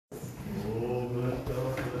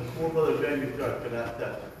Brother Jamie Chuck, can I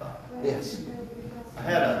testify? Yes. I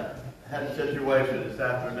had a situation this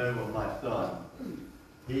afternoon with my son.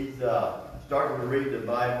 He's starting to read the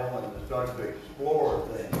Bible and starting to explore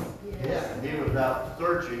things. Yeah. And he was out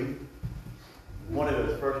searching. One of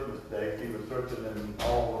his first mistakes, he was searching in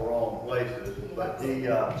all the wrong places. But he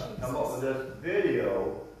come up with this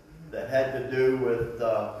video that had to do with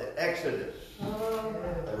the Exodus.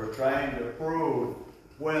 They were trying to prove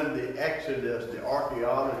when the Exodus, the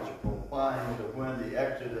archaeological finds of when the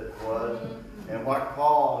Exodus was and what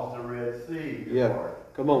caused the Red Sea to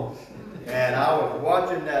part. Come on. And I was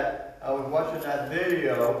watching that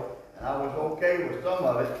video, and I was okay with some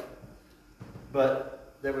of it,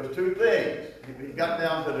 but there was two things. If he got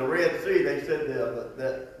down to the Red Sea, they said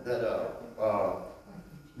that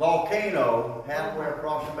volcano halfway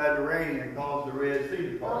across the Mediterranean caused the Red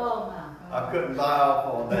Sea to part. Oh, my. I couldn't buy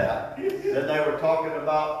off on that. Then they were talking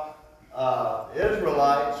about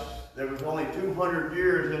Israelites. There was only 200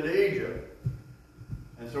 years into Egypt.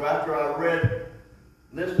 And so after I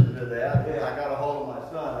listened to that, I got a hold of my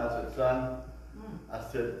son. I said, son, I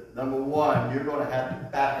said, number one, you're going to have to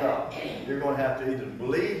back up. You're going to have to either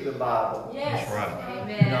believe the Bible. Yes. That's right.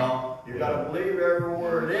 Amen. You know, you got to believe every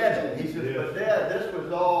word in it. He said, but Dad, this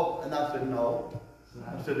was all, and I said, no.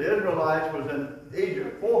 I said, the Israelites was in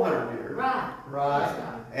Egypt 400 years. Right. Right.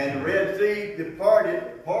 And the Red Sea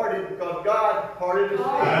departed because God parted the sea.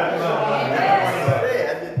 That's what he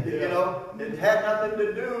said. You know, it had nothing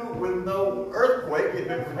to do with no earthquake. If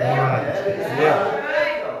it had that,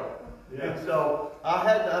 it And so I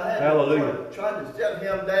had to try to set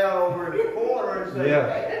him down over in the corner and say,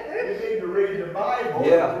 hey, you need to read the Bible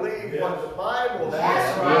and believe what the Bible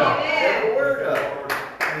says. Every word of it.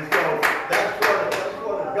 And so that's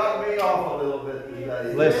what got me off a little bit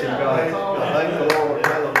today. Bless you, God. Thank the Lord.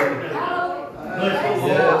 Hallelujah.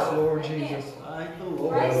 Yes, Lord Jesus. Thank the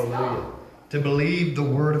Lord. Hallelujah. To believe the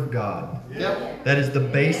Word of God. Yep. That is the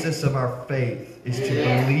basis of our faith, is to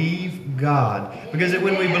believe God. Because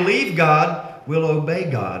when we believe God, we'll obey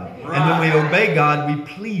God. Right. And when we obey God, we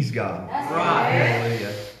please God. That's right.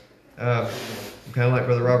 Hallelujah. I'm kind of like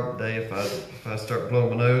Brother Robert today. If I start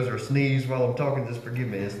blowing my nose or sneeze while I'm talking, just forgive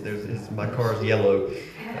me. My car's yellow.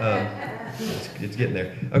 It's getting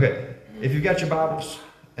there. Okay. If you've got your Bibles,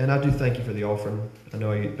 and I do thank you for the offering. I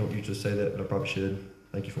know I don't usually say that, but I probably should.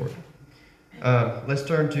 Thank you for it. Let's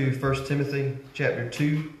turn to 1 Timothy chapter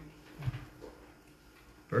 2.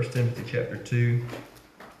 1 Timothy chapter 2.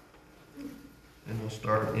 And we'll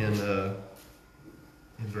start in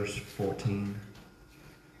verse 14.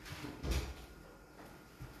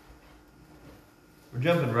 We're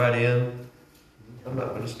jumping right in. I'm not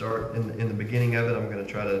going to start in the beginning of it. I'm going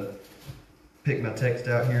to try to pick my text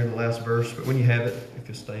out here in the last verse. But when you have it, if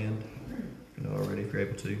you'll stand, if you're not already, if you're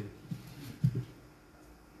able to.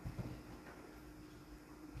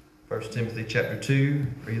 1 Timothy chapter 2.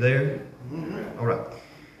 Are you there? All right.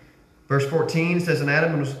 Verse 14 says, and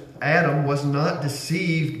Adam was not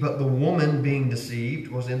deceived, but the woman being deceived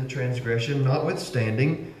was in the transgression.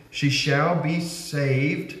 Notwithstanding, she shall be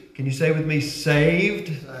saved. Can you say with me, saved?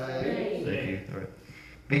 Saved. Thank you. All right.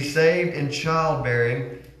 Be saved in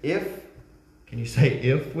childbearing can you say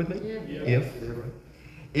if with me? Yeah.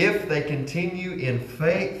 If they continue in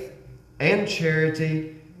faith and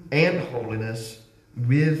charity and holiness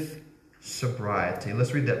with sobriety.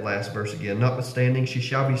 Let's read that last verse again. Notwithstanding, she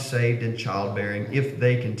shall be saved in childbearing if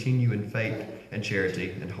they continue in faith and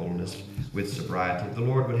charity and holiness with sobriety. If the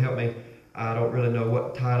Lord would help me, I don't really know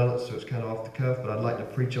what title it, so it's kind of off the cuff, but I'd like to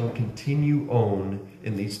preach on continue on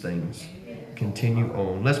in these things. Continue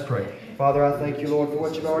on. Let's pray. Father, I thank you, Lord, for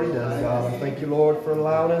what you've already done, God. I thank you, Lord, for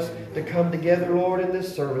allowing us to come together, Lord, in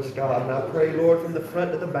this service, God. And I pray, Lord, from the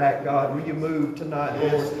front to the back, God, will you move tonight,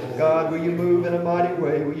 Lord? God, will you move in a mighty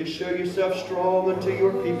way? Will you show yourself strong unto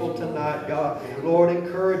your people tonight, God? Lord,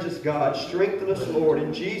 encourage us, God. Strengthen us, Lord,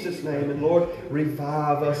 in Jesus' name. And Lord,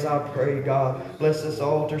 revive us, I pray, God. Bless this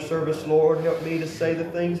altar service, Lord. Help me to say the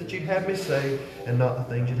things that you'd have me say and not the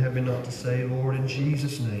things you'd have me not to say, Lord, in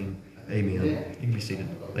Jesus' name. Amen. You can be seated.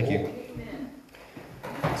 Thank you.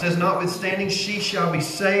 It says, notwithstanding, she shall be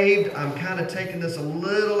saved. I'm kind of taking this a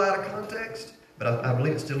little out of context, but I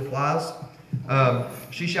believe it still applies.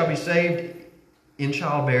 She shall be saved in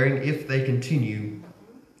childbearing if they continue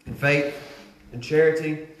in faith, in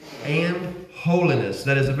charity, and holiness.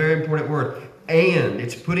 That is a very important word. And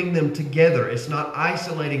it's putting them together. It's not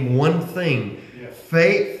isolating one thing.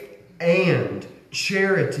 Faith and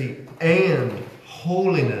charity and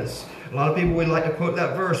holiness. A lot of people would like to quote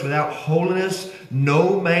that verse, without holiness,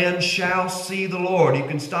 no man shall see the Lord. You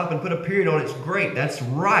can stop and put a period on it. It's great. That's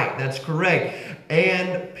right. That's correct.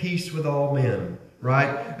 And peace with all men. Right?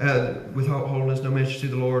 Without holiness, no man shall see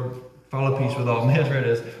the Lord. Follow peace with all men. That's where it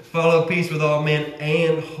is. Follow peace with all men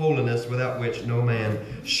and holiness, without which no man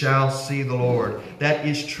shall see the Lord. That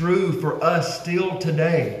is true for us still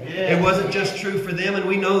today. Yeah. It wasn't just true for them, and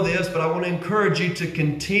we know this, but I want to encourage you to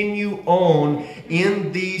continue on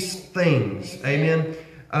in these things. Amen.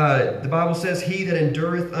 The Bible says, he that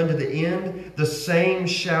endureth unto the end, the same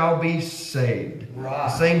shall be saved. Right.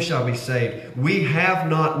 The same shall be saved. We have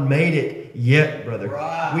not made it yet, brother.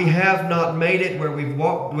 Right. We have not made it where we've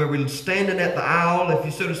walked, where we're standing at the aisle, if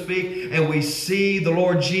you so to speak, and we see the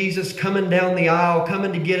Lord Jesus coming down the aisle,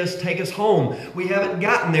 coming to get us, take us home. We haven't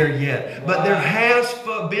gotten there yet. Right. But there has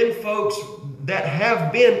been folks that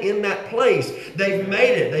have been in that place. They've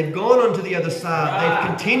made it. They've gone on to the other side. Right.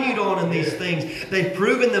 They've continued on in these things. They've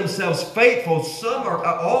proven themselves faithful.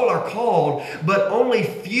 All are called, but only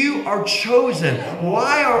few are chosen.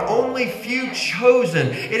 Why are only few chosen?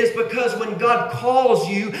 It is because when God calls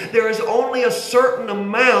you, there is only a certain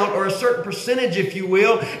amount, or a certain percentage, if you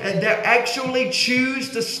will, that actually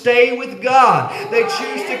choose to stay with God. They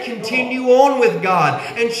choose to continue on with God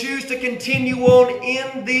and choose to continue on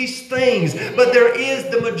in these things. But there is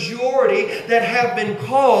the majority that have been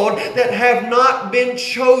called that have not been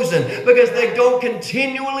chosen, because they don't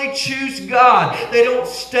continually choose God. They don't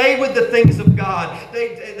stay with the things of God.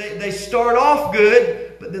 They start off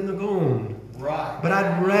good, but then they're gone. Right. But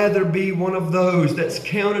I'd rather be one of those that's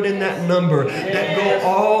counted in that number, that go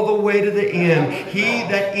all the way to the end. He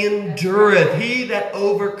that endureth, he that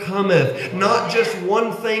overcometh. Not just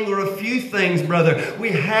one thing or a few things, brother.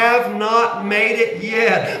 We have not made it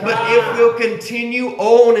yet. But if we'll continue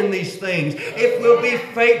on in these things, if we'll be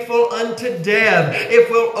faithful unto death,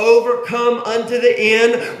 if we'll overcome unto the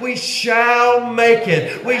end, we shall make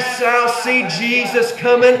it. We shall see Jesus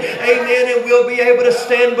coming. Amen. And we'll be able to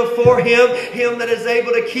stand before Him. Him that is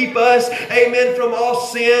able to keep us, amen, from all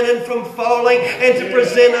sin and from falling, and to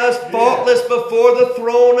present us faultless before the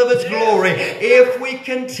throne of His glory. If we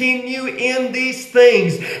continue in these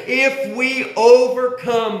things, if we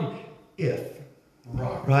overcome,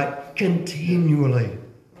 right? Continually.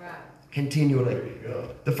 Continually.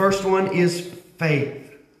 The first one is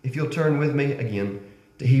faith. If you'll turn with me again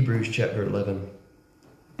to Hebrews chapter 11.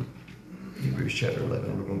 Hebrews chapter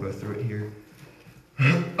 11. We're going to go through it here.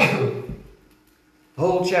 The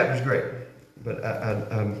whole chapter is great, but I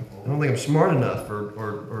don't think I'm smart enough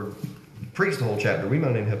or preach the whole chapter. We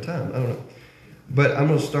might not even have time. I don't know. But I'm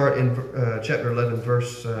going to start in chapter 11,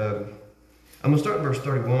 verse. I'm going to start in verse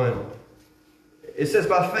 31. It says,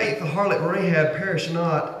 "By faith the harlot Rahab perished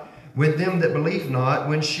not with them that believed not,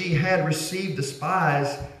 when she had received the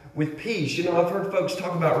spies with peace." You know, I've heard folks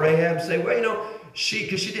talk about Rahab, say, well, you know,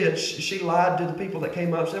 because she lied to the people that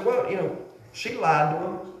came up. Said, well, you know, she lied to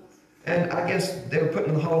them. And I guess they were put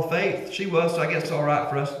in the hall of faith. She was, so I guess it's all right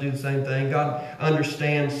for us to do the same thing. God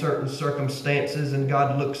understands certain circumstances, and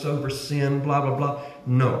God looks over sin, blah, blah, blah.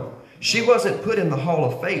 No. She wasn't put in the hall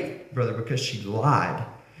of faith, brother, because she lied.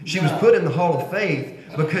 She was put in the hall of faith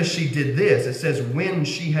because she did this. It says, when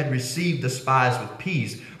she had received the spies with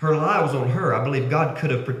peace. Her lie was on her. I believe God could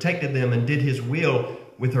have protected them and did His will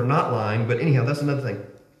with her not lying. But anyhow, that's another thing.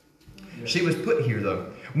 She was put here, though.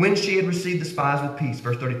 When she had received the spies with peace,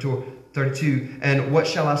 verse 32, and what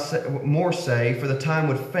shall I say, for the time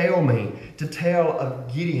would fail me to tell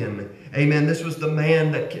of Gideon. Amen. This was the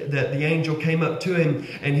man that the angel came up to him,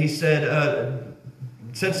 and he said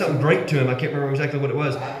something great to him. I can't remember exactly what it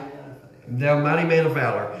was. The mighty man of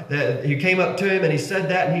valor. He came up to him and he said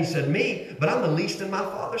that, and he said, "Me, but I'm the least in my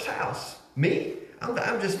father's house. Me?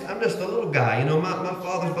 I'm just a little guy, you know, my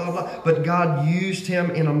father's blah, blah, blah." But God used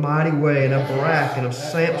him in a mighty way, and of Barak, and of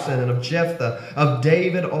Samson, and of Jephthah, of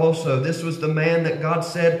David also. This was the man that God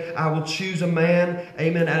said, I will choose a man,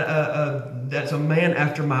 amen, that's a man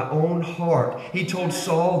after my own heart. He told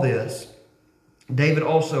Saul this. David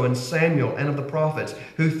also, and Samuel, and of the prophets,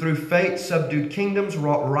 who through faith subdued kingdoms,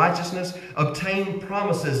 wrought righteousness, obtained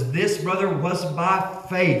promises. This, brother, was by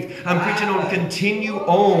faith. I'm preaching on continue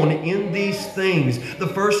on in these things. The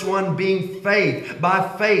first one being faith. By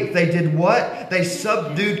faith, they did what? They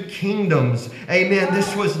subdued kingdoms. Amen.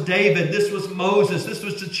 This was David. This was Moses. This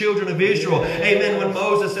was the children of Israel. Amen. When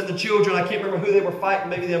Moses and the children, I can't remember who they were fighting,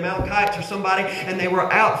 maybe the Amalekites or somebody, and they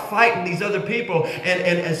were out fighting these other people. And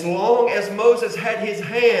as long as Moses had his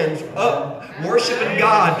hands up worshiping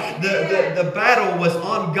God, the battle was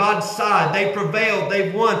on God's side. They prevailed. They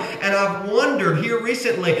won. And I've wondered wondered here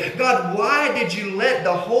recently, God, why did you let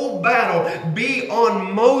the whole battle be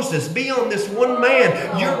on Moses, be on this one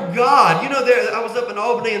man? You're God. You know, I was up in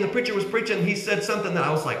Albany and the preacher was preaching and he said something that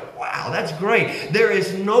I was like, wow, that's great. There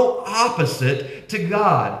is no opposite to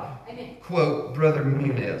God. Quote Brother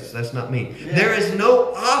Munez. That's not me. There is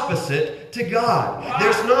no opposite to God.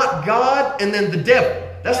 There's not God and then the devil.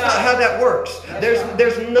 That's not how that works.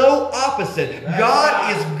 There's no opposite.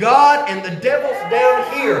 God is God and the devil's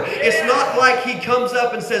down here. It's not like he comes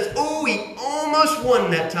up and says, "Ooh, he almost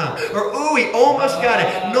won that time," or "Ooh, he almost got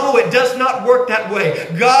it." No, it does not work that way.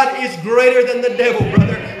 God is greater than the devil,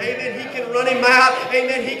 brother. Amen. He can run him out.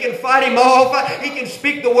 Amen. He can fight him off. He can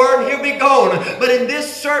speak the word and he'll be gone. But in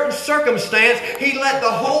this certain circumstance, he let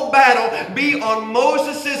the whole battle be on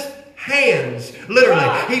Moses' hands, literally.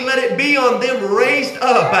 He let it be on them raised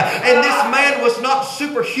up. And this man was not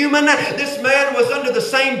superhuman. This man was under the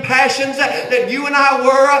same passions that you and I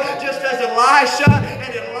were, just as Elisha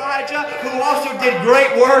and Elijah, who also did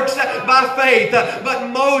great works by faith. But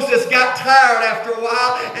Moses got tired after a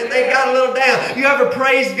while and they got a little down. You ever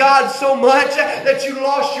praised God so much that you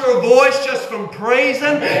lost your voice just from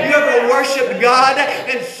praising? You ever worshiped God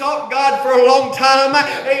and sought God for a long time?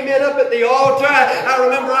 Amen. Up at the altar, I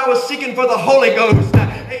remember I was seeking for the Holy Ghost.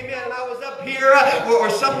 Amen. I was up here or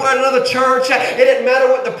somewhere in another church. It didn't matter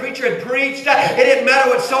what the preacher had preached. It didn't matter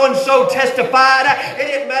what so-and-so testified. It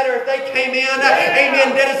didn't matter if they came in,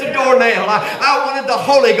 amen, dead as a doornail. I wanted the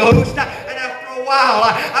Holy Ghost. And after a while,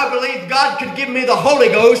 I believed God could give me the Holy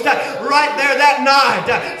Ghost right there that night.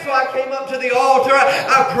 So I came up to the altar.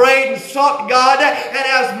 I prayed and sought God. And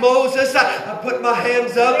as Moses, I put my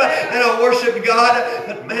hands up and I worshiped God.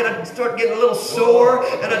 But man, I'd start getting a little sore.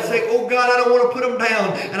 And I'd say, "Oh God, I don't want to put them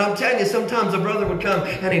down." And I'm telling you, sometimes a brother would come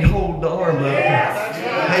and he'd hold the arm up.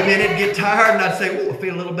 Amen. It'd get tired and I'd say, "Oh, I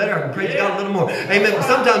feel a little better. I can praise God a little more." Amen. But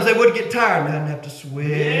sometimes they would get tired and I'd have to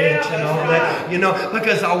switch and all that, you know,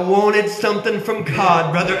 because I wanted something from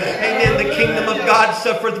God, brother. Amen. The kingdom of God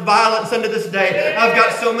suffereth violence unto this day. I've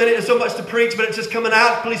got so much to preach, but it's just coming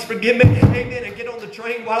out. Please forgive me. Amen. And get on the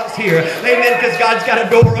train while it's here. Amen. Because God's got a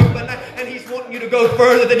door open and He's wanting you to go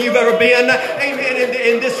further than you've ever been. Amen.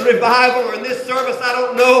 In this revival or in this service, I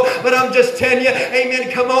don't know, but I'm just telling you,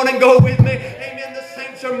 amen, come on and go with me. Amen. The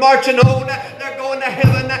saints are marching on. They're going to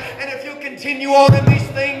heaven. And if you'll continue on in these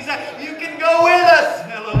things, you can go with us.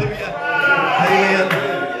 Hallelujah.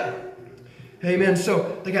 Amen. Amen.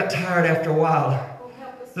 So they got tired after a while.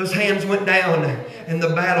 Those hands went down and the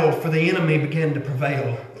battle for the enemy began to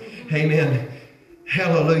prevail. Amen.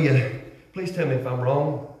 Hallelujah. Please tell me if I'm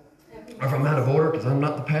wrong or if I'm out of order, because I'm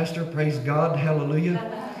not the pastor. Praise God.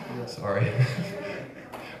 Hallelujah. Sorry.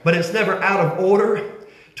 But it's never out of order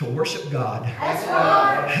to worship God. That's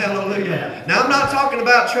right. Hallelujah. Now I'm not talking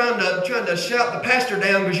about trying to shout the pastor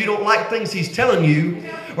down because you don't like things he's telling you,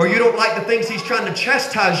 or you don't like the things he's trying to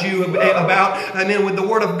chastise you about. Amen. With the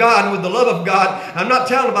word of God and with the love of God. I'm not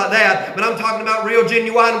telling about that, but I'm talking about real,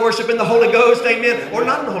 genuine worship in the Holy Ghost. Amen. Or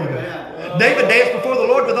not in the Holy Ghost. David danced before the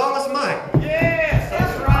Lord with all his might. Yes,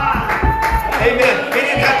 that's right. Amen. He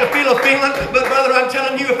didn't have to feel a feeling, but brother, I'm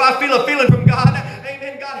telling you, if I feel a feeling from God,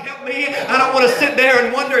 amen, God help me. I don't want to sit there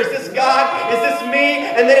and wonder, is this God? Is this me?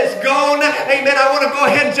 And then it's gone. Amen. I want to go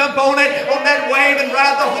ahead and jump on it, on that wave, and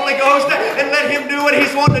ride the Holy Ghost and let Him do what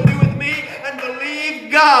He's wanting to do with me and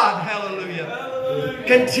believe God. Hallelujah. Hallelujah.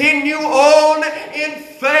 Continue on in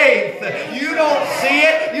faith. You don't see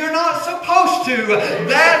it. You're not supposed to.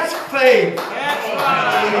 That's faith.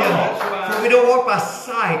 Hallelujah. For we don't walk by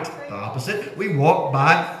sight. The opposite. We walk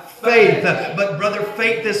by faith. But brother,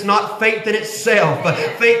 faith is not faith in itself.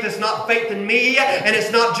 Faith is not faith in me. And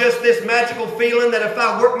it's not just this magical feeling that if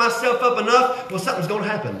I work myself up enough, well, something's going to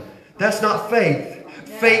happen. That's not faith.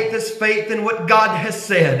 Faith is faith in what God has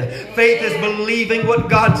said. Faith is believing what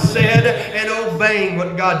God said and obeying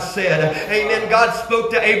what God said. Amen. God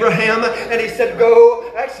spoke to Abraham and He said,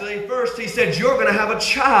 go. Actually, first He said, you're going to have a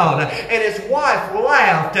child. And his wife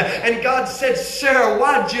laughed. And God said, Sarah,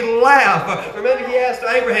 why did you laugh? Or maybe He asked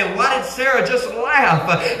Abraham, why did Sarah just laugh?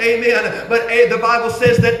 Amen. But the Bible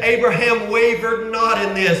says that Abraham wavered not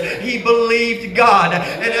in this. He believed God.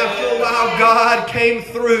 And after a while, God came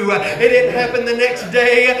through. It didn't happen the next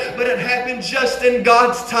day, but it happened just in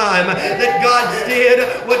God's time. That God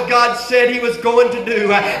did what God said He was going to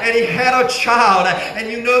do. And He had a child.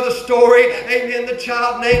 And you know the story. Amen. The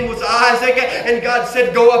child name was Isaac. And God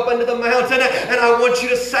said, go up unto the mountain and I want you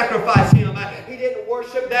to sacrifice him. He didn't worship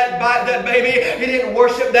worship that baby. He didn't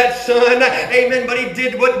worship that son. Amen. But he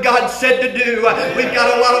did what God said to do. We've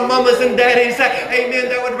got a lot of mamas and daddies, amen,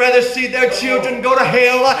 that would rather see their children go to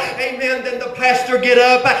hell, amen, than the pastor get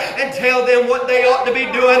up and tell them what they ought to be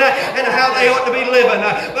doing and how they ought to be living.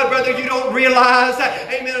 But brother, you don't realize,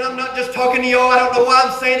 amen, and I'm not just talking to you. I don't know why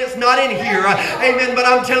I'm saying it's not in here, amen, but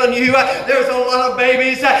I'm telling you, there's a lot of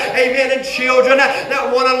babies, amen, and children that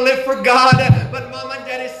want to live for God, but mom and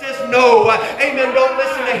daddy says no, amen, don't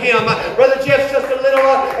listen to him. Brother Jeff's just a little,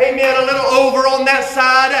 amen, a little over on that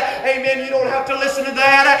side, amen, you don't have to listen to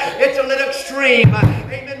that, it's a little extreme,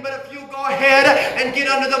 amen, but if you go ahead and get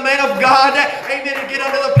under the man of God, amen, and get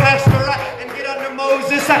under the pastor and get under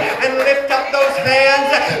Moses and lift up those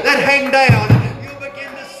hands that hang down, you'll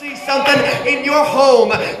begin to see something in your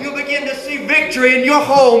home. You'll begin to see victory in your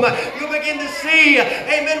home. You'll begin to see,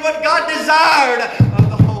 amen, what God desired of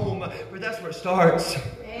the home. For that's where it starts.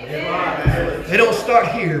 It don't start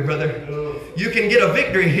here, brother. You can get a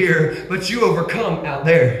victory here, but you overcome out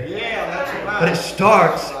there. But it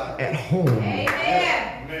starts at home.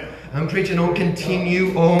 Amen. I'm preaching on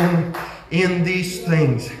continue on in these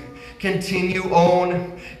things. Continue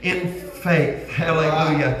on in faith.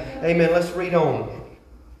 Hallelujah. Amen. Let's read on.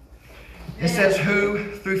 It says,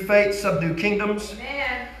 who through faith subdue kingdoms,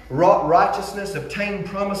 wrought righteousness, obtained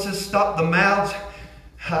promises, stopped the mouths,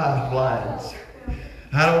 blinds.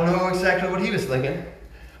 I don't know exactly what he was thinking,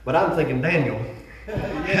 but I'm thinking Daniel.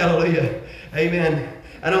 Hallelujah. Amen.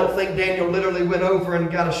 I don't think Daniel literally went over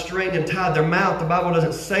and got a string and tied their mouth. The Bible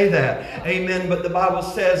doesn't say that. Amen. But the Bible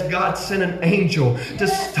says God sent an angel to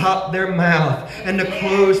stop their mouth and to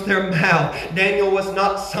close their mouth. Daniel was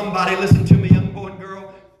not somebody, listen to me, young boy and girl.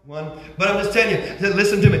 But I'm just telling you,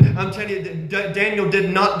 listen to me. I'm telling you, Daniel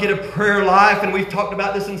did not get a prayer life, and we've talked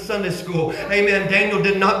about this in Sunday school. Amen. Daniel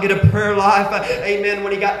did not get a prayer life, amen,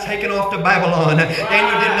 when he got taken off to Babylon.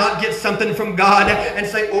 Daniel did not get something from God and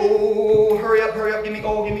say, oh, hurry up, give me,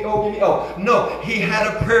 give me. No, he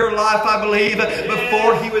had a prayer life, I believe,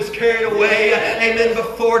 before he was carried away. Amen.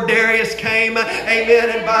 Before Darius came. Amen.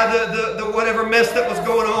 And by the whatever mess that was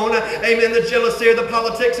going on. Amen. The jealousy or the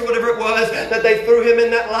politics or whatever it was that they threw him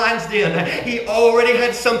in that lion's den. He already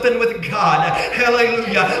had something with God.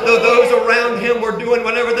 Hallelujah. Though those around him were doing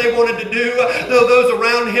whatever they wanted to do, though those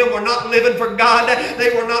around him were not living for God,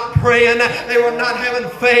 they were not praying, they were not having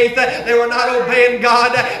faith, they were not obeying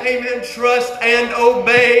God. Amen. Trust and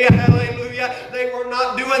obey. Hallelujah. They were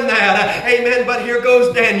not doing that. Amen. But here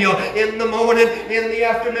goes Daniel in the morning, in the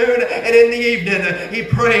afternoon, and in the evening. He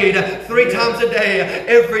prayed 3 times a day,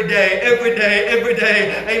 every day.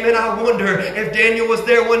 Amen. I wonder if Daniel was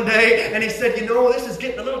there one day and he said, you know, this is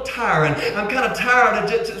getting a little tiring. I'm kind of tired of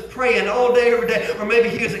just praying all day, every day. Or maybe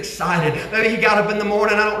he was excited. Maybe he got up in the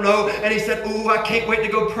morning, I don't know, and he said, ooh, I can't wait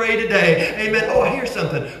to go pray today. Amen. Oh, here's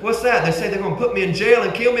something. What's that? They say they're going to put me in jail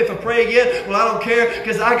and kill me if I pray again. Well, I don't care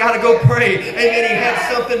because I got to go pray. Amen. He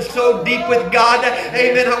had something so deep with God.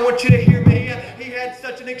 Amen. I want you to hear me. He had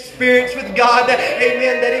such an experience with God.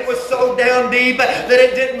 Amen. That it was so down deep that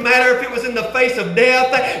it didn't matter if it was in the face of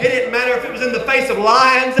death. It didn't matter if it was in the face of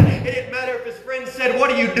lions. It didn't matter if his friends said,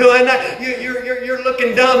 what are you doing? You're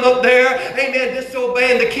looking dumb up there. Amen.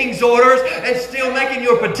 Disobeying the king's orders and still making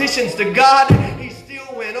your petitions to God. He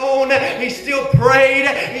still went on. He still prayed.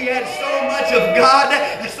 He had so much of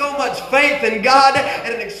God, so much faith in God,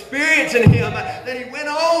 and an experience in him that he went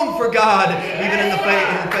on for God, even in the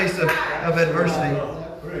face of adversity.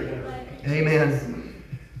 Amen.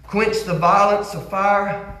 Quench the violence of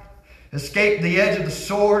fire. Escape the edge of the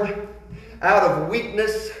sword. Out of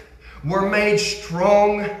weakness were made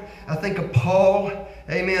strong. I think of Paul.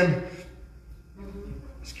 Amen.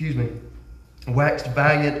 Waxed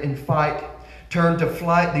valiant in fight. Turned to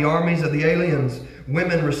flight the armies of the aliens.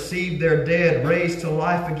 Women received their dead, raised to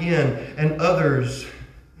life again, and others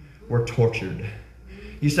were tortured.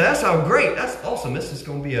 You say, that's all great. That's awesome. This is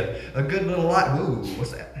going to be a good little life. Ooh,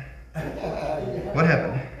 what's that? What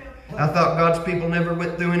happened? I thought God's people never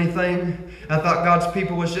went through anything. I thought God's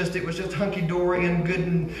people was just hunky-dory and good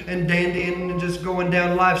and dandy and just going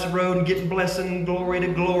down life's road and getting blessing, glory to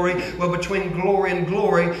glory. Well, between glory and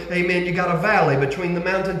glory, amen, you got a valley. Between the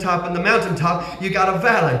mountaintop and the mountaintop, you got a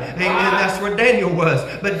valley. Amen. That's where Daniel was.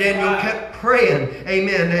 But Daniel kept praying.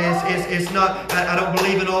 Amen. It's not, I don't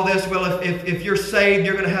believe in all this. Well, if you're saved,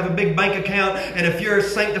 you're going to have a big bank account. And if you're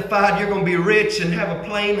sanctified, you're going to be rich and have a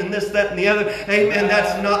plane and this, that, and the other. Amen.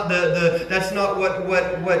 That's not the that's not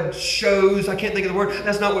what shows, I can't think of the word,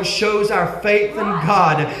 that's not what shows our faith in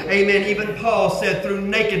God. Amen. Even Paul said, through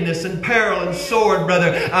nakedness and peril and sword,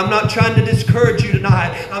 brother. I'm not trying to discourage you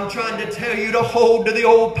tonight. I'm trying to tell you to hold to the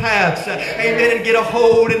old paths. Amen. And get a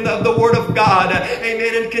hold in the Word of God.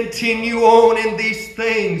 Amen. And continue on in these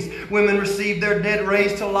things. Women received their dead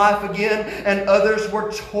raised to life again, and others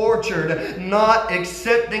were tortured, not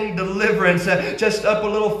accepting deliverance. Just up a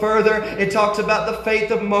little further, it talks about the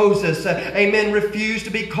faith of Moses. Amen. Refused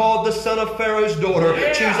to be called the son of Pharaoh's daughter,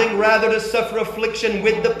 choosing rather to suffer affliction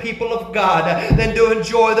with the people of God than to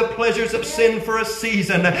enjoy the pleasures of sin for a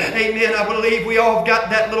season. Amen. I believe we all got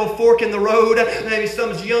that little fork in the road. Maybe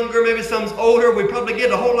some's younger, maybe some's older. We probably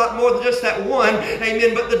get a whole lot more than just that one.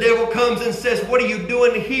 Amen. But the devil comes and says, what are you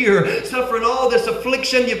doing here? Suffering all this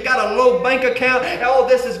affliction. You've got a low bank account. All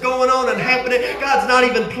this is going on and happening. God's not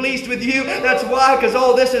even pleased with you. That's why, because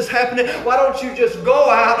all this is happening. Why don't you just go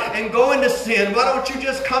out and go into sin? Why don't you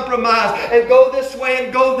just compromise and go this way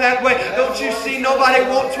and go that way? Don't you see nobody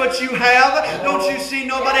wants what you have? Don't you see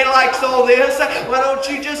nobody likes all this? Why don't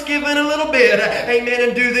you just give in a little bit? Amen.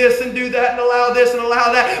 And do this and do that and allow this and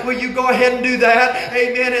allow that. Will you go ahead and do that?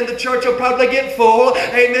 Amen. And the church will probably get full.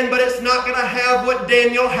 Amen. But it's not going to have what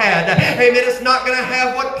Daniel had. Amen. It's not going to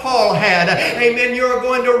have what Paul had. Amen. You're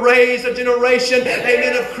going to raise a generation,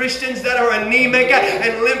 amen, of Christians that are anemic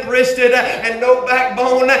and limp-wristed and no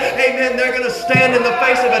backbone. Amen. They're going to stand in the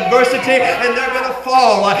face of adversity and they're going to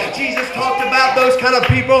fall. Jesus talked about those kind of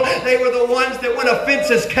people. They were the ones that when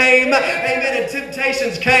offenses came, amen, and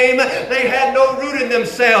temptations came, they had no root in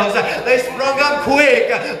themselves. They sprung up quick,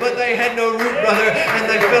 but they had no root, brother, and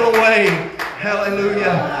they fell away.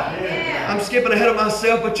 Hallelujah. I'm skipping ahead of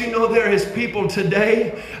myself, but you know there is people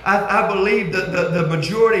today, I believe that the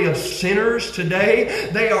majority of sinners today,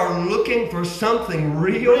 they are looking for something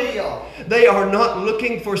real. They are not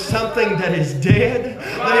looking for something that is dead.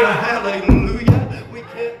 They are, hallelujah. We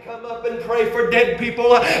can't come up and pray for dead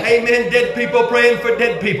people. Amen. Dead people praying for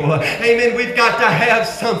dead people. Amen. We've got to have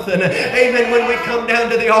something. Amen. When we come down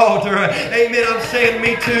to the altar. Amen. I'm saying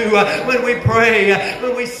me too. When we pray,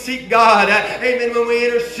 when we seek God. Amen. When we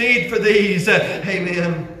intercede for these.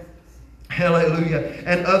 Amen. Hallelujah.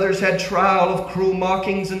 And others had trial of cruel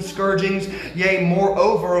mockings and scourgings, yea,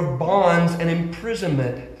 moreover of bonds and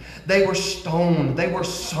imprisonment. They were stoned. They were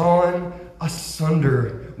sawn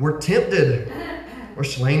asunder. Were tempted. Were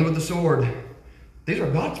slain with the sword. These are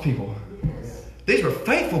God's people. These were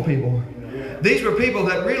faithful people. These were people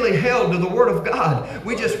that really held to the Word of God.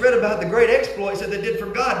 We just read about the great exploits that they did for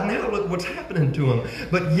God. Now look what's happening to them.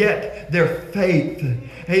 But yet their faith,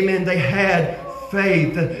 amen, they had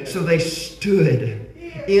faith, so they stood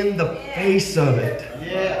in the face of it.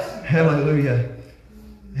 Yes. Hallelujah.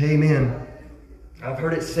 Amen. I've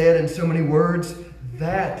heard it said in so many words,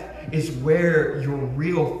 that is where your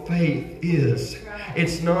real faith is.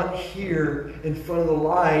 It's not here in front of the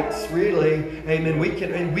lights, really. Amen.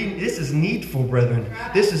 This is needful, brethren.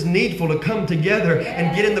 This is needful to come together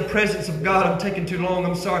and get in the presence of God. I'm taking too long,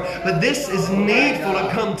 I'm sorry. But this is needful to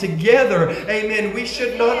come together. Amen. We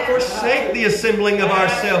should not forsake the assembling of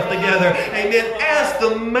ourselves together. Amen. As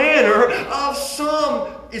the manner of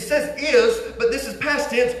some. It says is, but this is past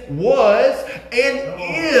tense, was and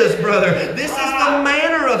is, brother. This is the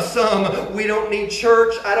manner of some. We don't need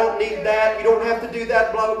church. I don't need that. You don't have to do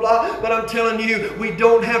that, blah, blah, blah. But I'm telling you, we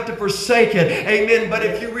don't have to forsake it. Amen. But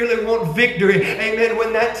if you really want victory, amen,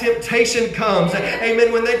 when that temptation comes,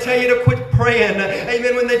 amen, when they tell you to quit praying,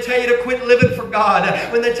 amen, when they tell you to quit living for God,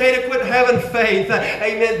 when they tell you to quit having faith,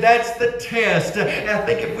 amen, that's the test. And I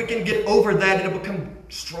think if we can get over that, it'll become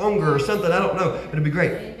stronger or something. I don't know. It'll be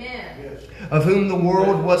great. Amen. Of whom the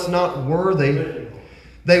world was not worthy.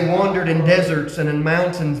 They wandered in deserts and in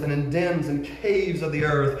mountains and in dens and caves of the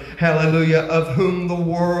earth. Hallelujah. Of whom the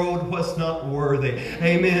world was not worthy.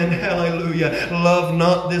 Amen. Hallelujah. Love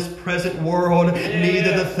not this present world,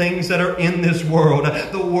 neither the things that are in this world.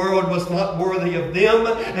 The world was not worthy of them.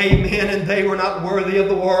 Amen. And they were not worthy of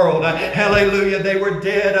the world. Hallelujah. They were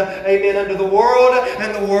dead. Amen. Unto the world,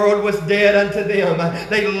 and the world was dead unto them.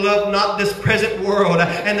 They loved not this present world,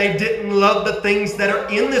 and they didn't love the things that are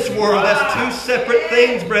in this world. That's two separate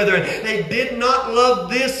things. Brethren, they did not love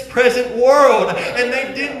this present world, and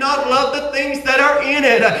they did not love the things that are in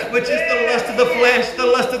it, which is the lust of the flesh, the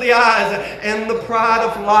lust of the eyes, and the pride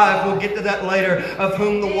of life. We'll get to that later. Of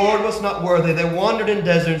whom the world was not worthy. They wandered in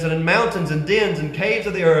deserts and in mountains and dens and caves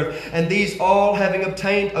of the earth, and these all having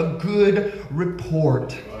obtained a good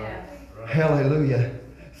report. Hallelujah.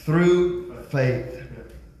 Through faith.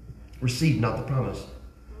 Received not the promise.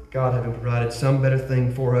 God having provided some better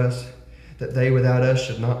thing for us, that they without us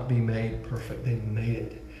should not be made perfect. They made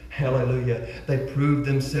it. Hallelujah. They proved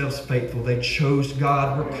themselves faithful. They chose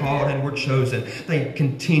God, were called, and were chosen. They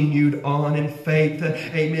continued on in faith.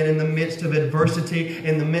 Amen. In the midst of adversity,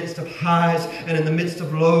 in the midst of highs, and in the midst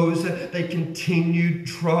of lows, they continued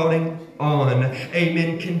trotting on.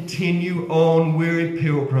 Amen. Continue on, weary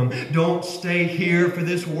pilgrim. Don't stay here, for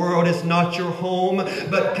this world is not your home,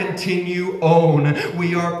 but continue on.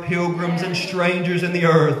 We are pilgrims and strangers in the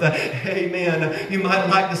earth. Amen. You might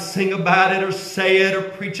like to sing about it or say it or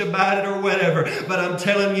preach about it or whatever, but I'm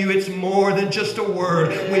telling you, it's more than just a word.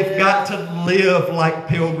 We've got to live like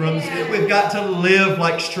pilgrims. We've got to live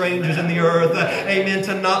like strangers in the earth. Amen.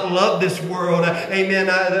 To not love this world. Amen.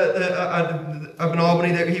 Up in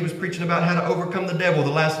Albany, there he was preaching about how to overcome the devil. The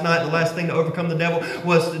last thing to overcome the devil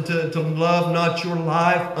was to love not your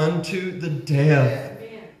life unto the death.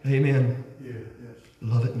 Amen. Yeah, yes.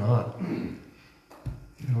 Love it not.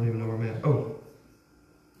 I don't even know where I'm at. Oh.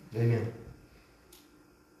 Amen.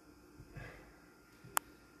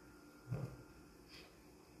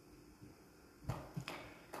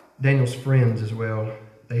 Daniel's friends as well,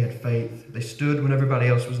 they had faith. They stood when everybody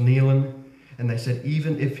else was kneeling. And they said,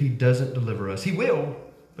 even if he doesn't deliver us, he will,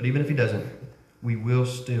 but even if he doesn't, we will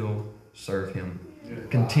still serve him. Yeah.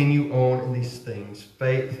 Continue on in these things.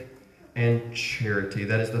 Faith and charity.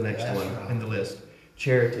 That is the next one in the list.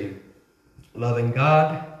 Charity. Loving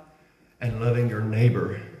God and loving your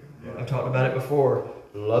neighbor. Yeah. I've talked about it before.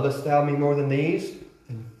 Lovest thou me more than these?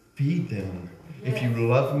 Then feed them. Yes. If you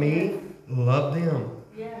love me, love them.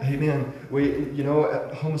 Yeah. Amen.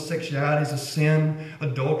 Homosexuality is a sin.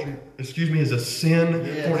 Adultery, is a sin.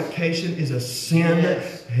 Yes. Fornication is a sin.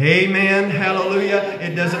 Yes. Amen. Hallelujah.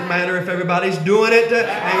 It doesn't matter if everybody's doing it.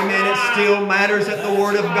 Amen. It still matters that the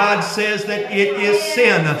Word of God says that it is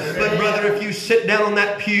sin. But brother, if you sit down on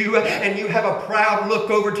that pew and you have a proud look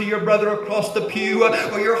over to your brother across the pew,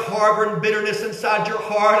 or you're harboring bitterness inside your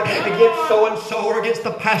heart against so-and-so or against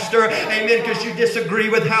the pastor, amen, because you disagree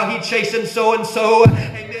with how he chastens so-and-so,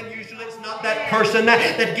 amen, usually it's not that person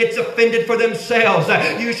that gets offended for themselves.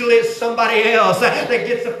 Usually it's somebody else that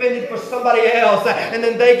gets offended for somebody else, and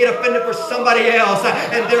then they get offended for somebody else.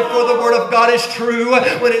 And therefore the Word of God is true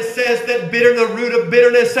when it says that the root of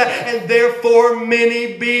bitterness, and therefore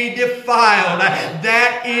many be defiled.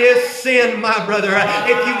 That is sin, my brother.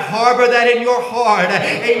 If you harbor that in your heart,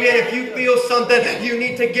 amen, if you feel something, you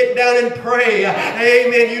need to get down and pray.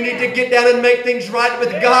 Amen. You need to get down and make things right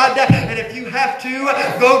with God. And if you have to,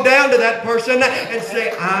 go down to that person and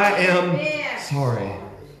say, I am sorry.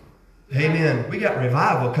 Amen. We got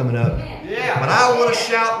revival coming up. Yeah. But I want to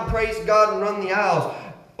shout and praise God and run the aisles.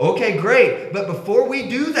 Okay, great. But before we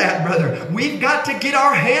do that, brother, we've got to get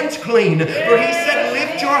our hands clean. For he said,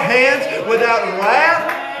 lift your hands without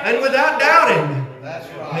wrath and without doubting. That's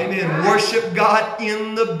right. Amen. Worship God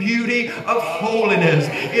in the beauty of holiness.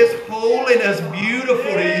 Is holiness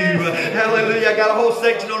beautiful to you? Hallelujah. I got a whole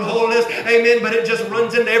section on holiness. Amen. But it just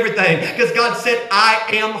runs into everything. Because God said, I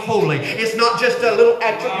am holy. It's not just a little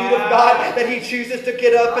attribute of God that he chooses to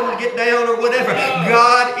get up and get down or whatever.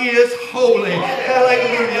 God is holy.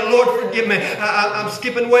 Hallelujah. Lord, forgive me. I'm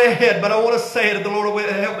skipping way ahead, but I want to say it if the Lord will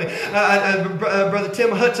help me. Brother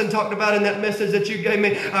Tim Hudson talked about in that message that you gave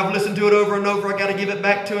me. I've listened to it over and over. I got to give it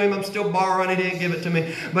back to him. I'm still borrowing. He didn't give it to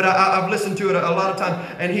me, but I've listened to it a lot of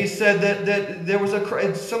times. And he said that there was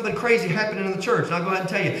something crazy happening in the church. And I'll go ahead and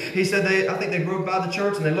tell you. He said I think they drove by the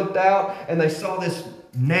church and they looked out and they saw this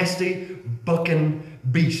nasty bucking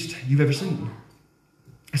beast you've ever seen.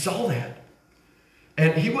 I saw that,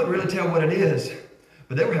 and he wouldn't really tell what it is,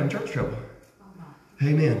 but they were having church trouble.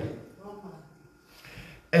 Amen.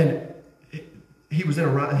 And he was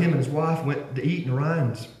him and his wife went to eat in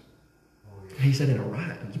Orion's. He said in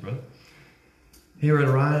Orion's, brother. Here at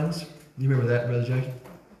Orion's. You remember that, Brother Jackie?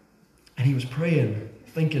 And he was praying,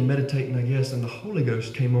 thinking, meditating, I guess, and the Holy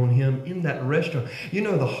Ghost came on him in that restaurant. You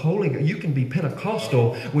know, the Holy Ghost, you can be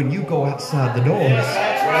Pentecostal when you go outside the doors.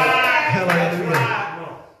 That's right.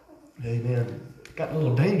 Hallelujah. Amen. Got a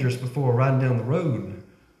little dangerous before riding down the road.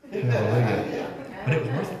 Hallelujah. But it was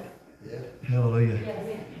worth it. Hallelujah.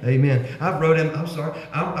 Amen. I've wrote him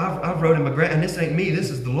a grant, and this ain't me, this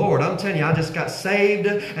is the Lord. I'm telling you, I just got saved,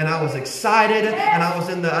 and I was excited, and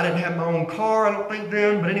I didn't have my own car, I don't think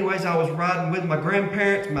then, but anyways, I was riding with my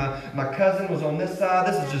grandparents. My cousin was on this side.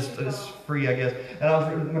 This is free, I guess.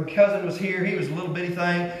 And my cousin was here. He was a little bitty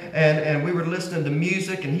thing, and we were listening to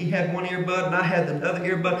music, and he had one earbud, and I had the other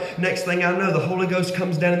earbud. Next thing I know, the Holy Ghost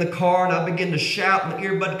comes down in the car, and I begin to shout, and the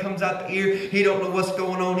earbud comes out the ear. He don't know what's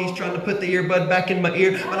going on. He's trying to put the earbud back in my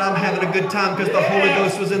ear, but I'm having a good time because the Holy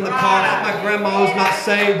Ghost was in the car. My grandma was not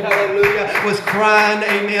saved, hallelujah, was crying,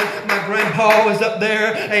 amen. My grandpa was up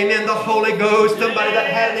there, amen. The Holy Ghost, somebody that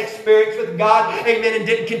had an experience with God, amen, and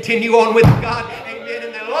didn't continue on with God, amen,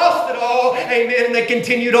 and they lost it all, amen, and they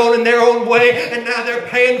continued on in their own way, and now they're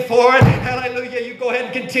paying for it, hallelujah. You go ahead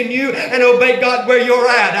and continue and obey God where you're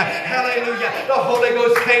at, hallelujah. The Holy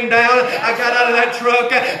Ghost came down, I got out of that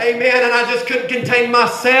truck, amen, and I just couldn't contain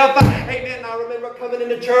myself, amen. I remember coming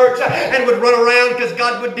into church and would run around because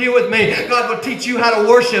God would deal with me. God would teach you how to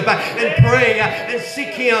worship and pray and seek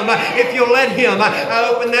Him if you'll let Him. I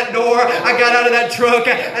opened that door, I got out of that truck,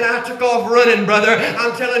 and I took off running, brother.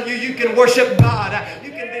 I'm telling you, you can worship God.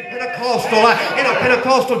 You can be Pentecostal in a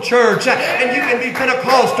Pentecostal church, and you can be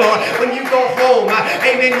Pentecostal when you go home.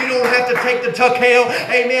 Amen. You don't have to take the tuck hail,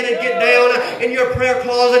 amen, and get down in your prayer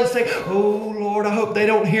closet and say, oh Lord, I hope they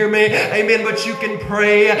don't hear me. Amen. But you can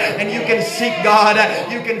pray and you can seek God.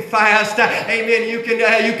 You can fast. Amen. You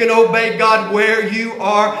can obey God where you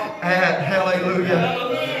are at. Hallelujah.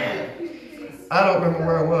 I don't remember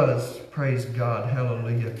where I was. Praise God.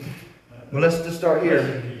 Hallelujah. Well, let's just start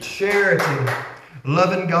here. Charity,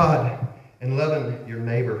 loving God, and loving your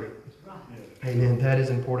neighbor. Amen. That is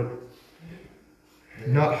important.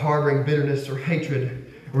 Not harboring bitterness or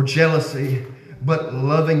hatred or jealousy, but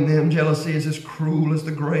loving them. Jealousy is as cruel as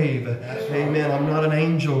the grave. Amen. I'm not an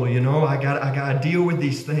angel, you know. I got to deal with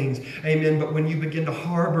these things. Amen. But when you begin to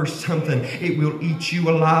harbor something, it will eat you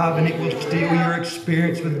alive and it will steal your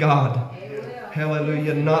experience with God.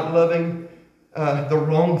 Hallelujah. Not loving the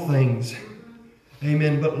wrong things.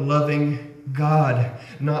 Amen. But loving God,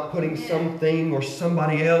 not putting something or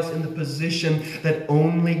somebody else in the position that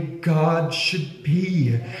only God should be.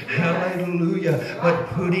 Hallelujah. But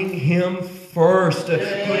putting Him first,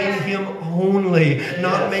 putting Him only,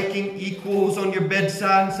 not making equals on your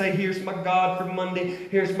bedside and say, here's my God for Monday,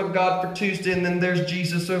 here's my God for Tuesday, and then there's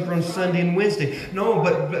Jesus over on Sunday and Wednesday. No,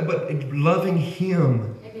 but loving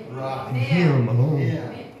Him and Him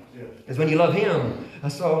alone. Because when you love Him, I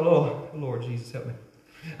saw a little, Lord Jesus help me.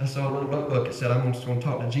 I saw a little notebook that said, I'm just going to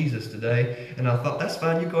talk to Jesus today. And I thought, that's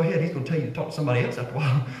fine, you go ahead. He's going to tell you to talk to somebody else after a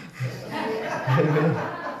while.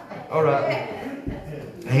 Amen. All right.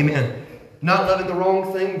 Amen. Not loving the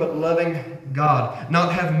wrong thing, but loving God.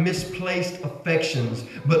 Not have misplaced affections,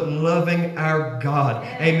 but loving our God.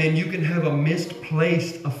 Amen. You can have a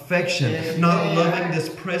misplaced affection, not loving this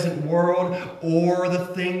present world or the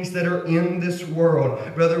things that are in this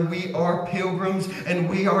world. Brother, we are pilgrims and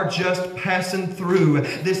we are just passing through.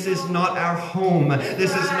 This is not our home.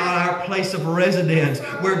 This is not our place of residence.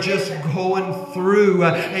 We're just going through.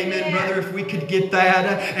 Amen, brother. If we could get that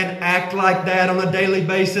and act like that on a daily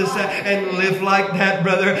basis and live like that,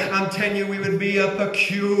 brother, I'm telling you, we would be a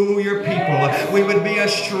peculiar people. We would be a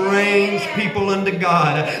strange people unto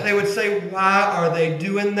God. They would say, why are they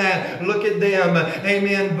doing that? Look at them.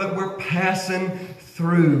 Amen. But we're passing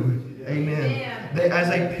through. Amen. As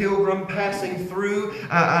a pilgrim passing through,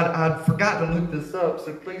 I forgot to look this up,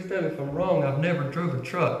 so please tell me if I'm wrong. I've never drove a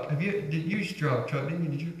truck. You used to drive a truck, didn't you?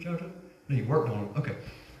 Did you drive a truck? No, you worked on it. Okay.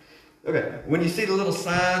 When you see the little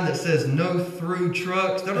sign that says no through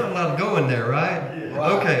trucks, they're not allowed to go in there, right? Yeah.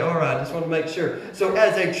 Okay, all right. Just want to make sure. So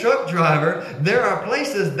as a truck driver, there are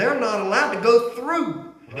places they're not allowed to go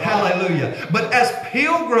through. Right. Hallelujah. But as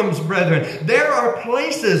pilgrims, brethren, there are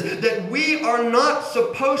places that we are not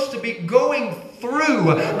supposed to be going through.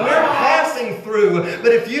 We're passing through.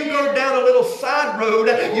 But if you go down a little side road,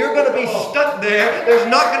 you're going to be stuck there. There's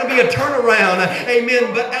not going to be a turnaround.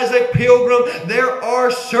 Amen. But as a pilgrim, there are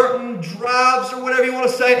certain drives or whatever you want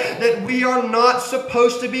to say that we are not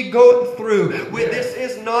supposed to be going through. This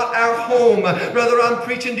is not our home. Brother, I'm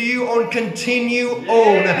preaching to you on continue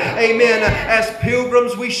on. Amen. As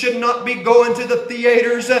pilgrims, we should not be going to the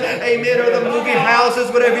theaters. Amen. Or the movie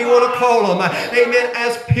houses, whatever you want to call them. Amen.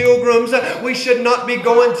 As pilgrims, we should not be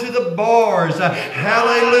going to the bars.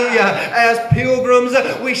 Hallelujah. As pilgrims,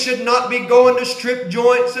 we should not be going to strip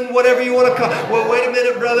joints and whatever you want to call. Well, wait a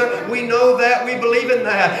minute, brother. We know that. We believe in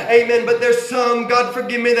that. Amen. But there's some, God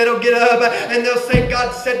forgive me, that'll get up and they'll say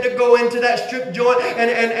God said to go into that strip joint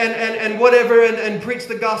and whatever and preach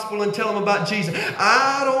the gospel and tell them about Jesus.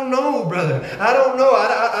 I don't know, brother. I don't know.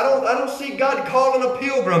 I don't see God calling a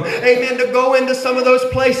pilgrim, amen, to go into some of those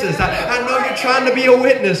places. I know you're trying to be a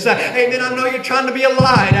witness. Amen. I know you're trying to be a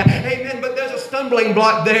light. Amen. But there's a stumbling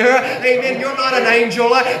block there. Amen. You're not an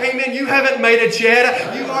angel. Amen. You haven't made it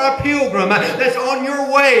yet. You are a pilgrim that's on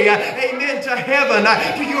your way. Amen. To to heaven,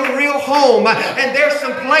 to your real home. And there's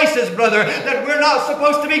some places, brother, that we're not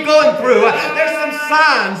supposed to be going through. There's some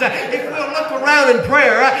signs. If we'll look around in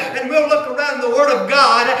prayer and we'll look around in the Word of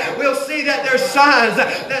God, we'll see that there's signs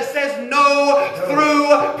that says no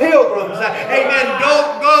through pilgrims. Amen.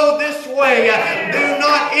 Don't go this way. Do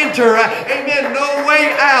not enter. Amen. No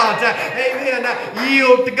way out. Amen.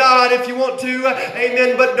 Yield to God if you want to.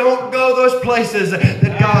 Amen. But don't go those places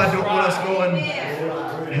that God don't want us going.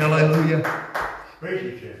 Hallelujah.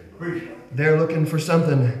 They're looking for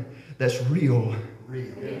something that's real.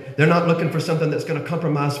 They're not looking for something that's going to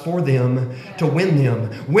compromise for them to win them.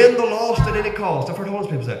 Win the lost at any cost. I've heard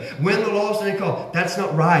Holiness people say, win the lost at any cost. That's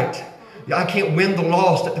not right. I can't win the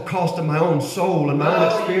lost at the cost of my own soul and my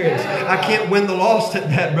own experience. I can't win the lost at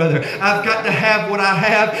that, brother. I've got to have what I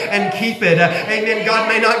have and keep it. Amen. God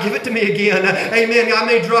may not give it to me again. Amen. I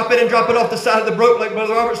may drop it and drop it off the side of the brook like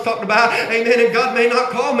Brother Robert's talking about. Amen. And God may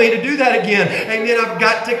not call me to do that again. Amen. I've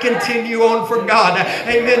got to continue on for God.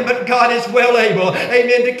 Amen. But God is well able.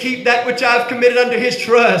 Amen. To keep that which I've committed under His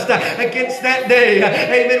trust against that day.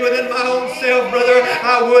 Amen. Within my own self, brother,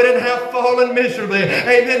 I would and have fallen miserably.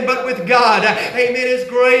 Amen. But with God, amen, His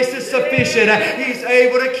grace is sufficient. He's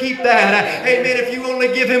able to keep that. Amen. If you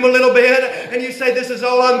only give Him a little bit and you say, this is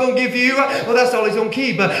all I'm going to give you, well, that's all He's going to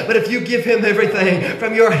keep. But if you give Him everything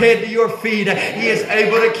from your head to your feet, He is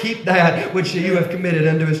able to keep that which you have committed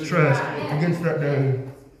unto His trust against that day.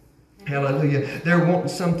 Hallelujah. They're wanting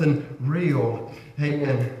something real.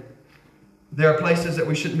 Amen. There are places that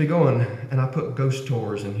we shouldn't be going, and I put ghost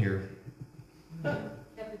tours in here.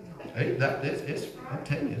 Hey, I'm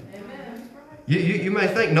telling you. You may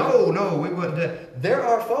think, no, we wouldn't. There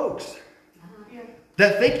are folks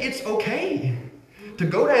that think it's okay to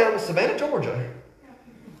go down to Savannah, Georgia.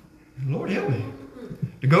 Lord help me.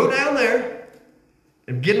 To go down there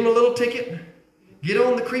and get them a little ticket, get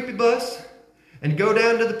on the creepy bus, and go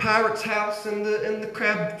down to the pirate's house and the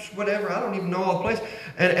crab, whatever, I don't even know all the places,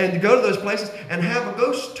 and to go to those places and have a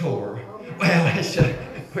ghost tour. Well, it's just,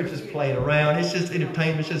 we're just playing around. It's just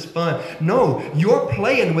entertainment. It's just fun. No, you're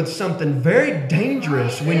playing with something very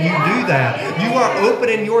dangerous when you do that. You are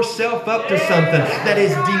opening yourself up to something that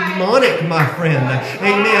is demonic, my friend.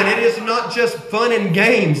 Amen. It is not just fun and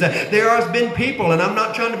games. There has been people, and I'm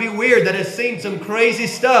not trying to be weird, that has seen some crazy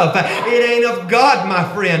stuff. It ain't of God,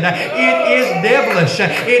 my friend. It is devilish.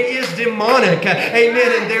 It is demonic.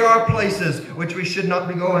 Amen. And there are places which we should not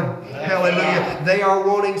be going. Hallelujah. They are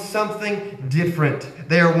wanting something different.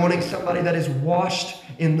 They are wanting somebody that is washed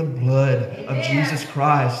in the blood of Jesus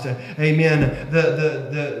Christ. Amen.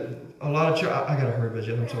 A lot of church, I got to hurry,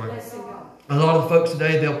 Bridget. I'm sorry. A lot of the folks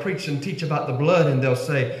today, they'll preach and teach about the blood, and they'll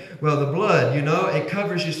say, well, the blood, it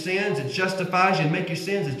covers your sins, it justifies you and make your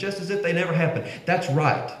sins. It's just as if they never happened. That's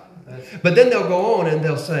right. But then they'll go on and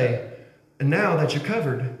they'll say, and now that you're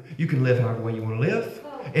covered, you can live however way you want to live.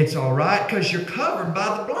 It's all right because you're covered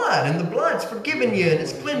by the blood, and the blood's forgiving you, and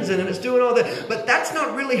it's cleansing, and it's doing all that. But that's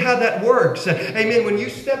not really how that works. Amen. When you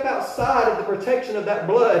step outside of the protection of that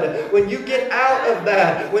blood, when you get out of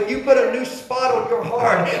that, when you put a new spot on your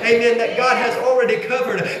heart, amen, that God has already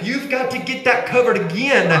covered, you've got to get that covered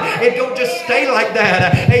again. It don't just stay like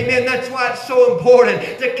that. Amen. That's why it's so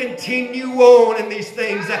important to continue on in these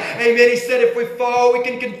things. Amen. He said if we fall, we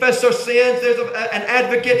can confess our sins. There's an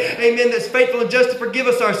advocate, amen, that's faithful and just to forgive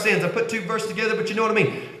us our sins. I put two verses together, but you know what I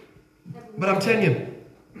mean. But I'm telling you,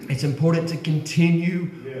 it's important to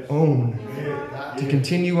continue on. To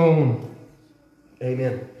continue on.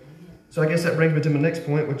 Amen. So I guess that brings me to my next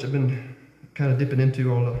point, which I've been kind of dipping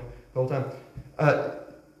into all the whole time.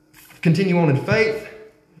 Continue on in faith.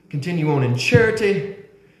 Continue on in charity.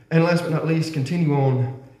 And last but not least, continue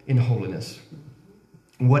on in holiness.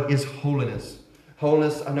 What is holiness?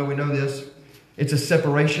 Holiness, I know we know this. It's a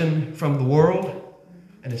separation from the world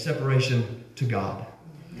and a separation to God.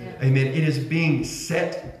 Amen. It is being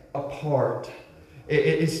set apart.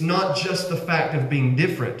 It's not just the fact of being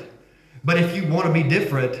different. But if you want to be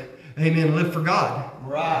different, amen, live for God.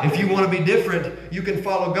 Right. If you want to be different, you can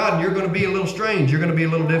follow God, and you're going to be a little strange. You're going to be a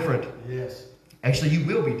little different. Yes. Actually, you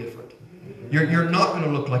will be different. You're not going to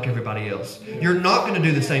look like everybody else. You're not going to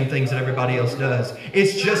do the same things that everybody else does.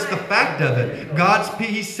 It's just the fact of it.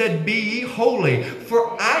 He said, be ye holy,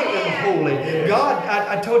 for I am holy. God,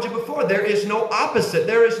 I told you before, there is no opposite.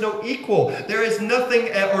 There is no equal. There is nothing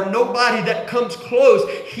or nobody that comes close.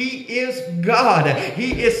 He is God.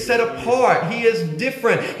 He is set apart. He is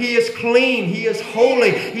different. He is clean. He is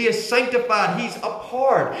holy. He is sanctified. He's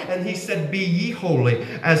apart. And He said, be ye holy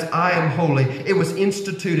as I am holy. It was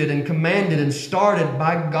instituted and commanded and started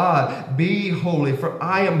by God. Be holy, for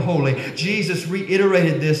I am holy. Jesus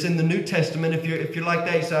reiterated this in the New Testament. If you're like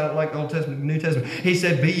that, you say, I don't like the Old Testament, New Testament. He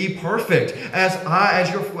said, be ye perfect,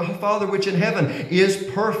 as your Father which in heaven is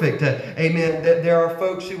perfect. Amen. There are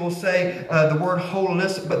folks who will say the word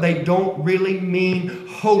holiness, but they don't really mean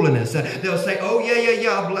holiness. They'll say, oh,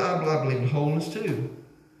 yeah, I believe in holiness too.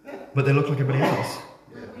 But they look like everybody else.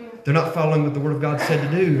 They're not following what the Word of God said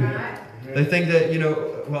to do. They think that,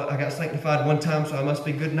 well, I got sanctified one time, so I must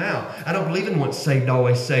be good now. I don't believe in once saved,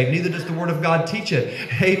 always saved. Neither does the Word of God teach it.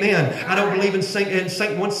 Amen. I don't believe in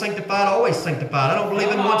once sanctified, always sanctified. I don't believe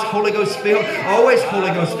in once Holy Ghost filled, always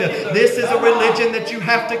Holy Ghost filled. This is a religion that you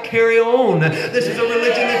have to carry on. This is a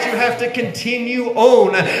religion that you have to continue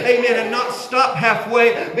on. Amen. And not stop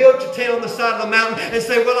halfway, build your tent on the side of the mountain and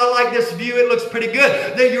say, well, I like this view. It looks pretty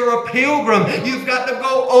good. Then you're a pilgrim. You've got to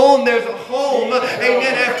go on. There's a home.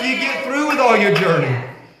 Amen. After you get through with all your journey.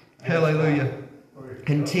 Hallelujah.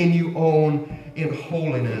 Continue on in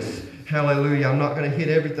holiness. Hallelujah. I'm not going to hit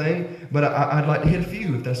everything, but I'd like to hit a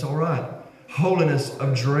few if that's all right. Holiness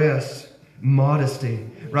of dress, modesty.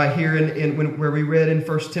 Right here where we read in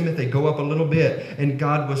 1 Timothy, go up a little bit, and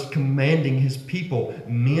God was commanding His people,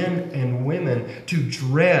 men and women, to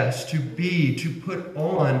dress, to put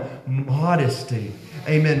on modesty.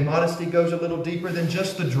 Amen. Modesty goes a little deeper than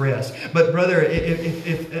just the dress. But brother,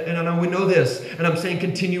 if and I know we know this, and I'm saying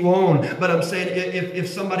continue on, but I'm saying if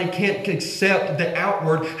somebody can't accept the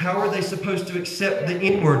outward, how are they supposed to accept the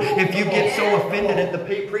inward? If you get so offended at the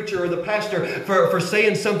preacher or the pastor for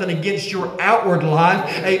saying something against your outward life,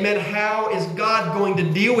 amen, how is God going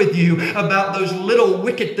to deal with you about those little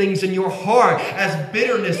wicked things in your heart as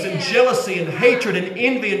bitterness and jealousy and hatred and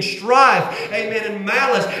envy and strife, amen, and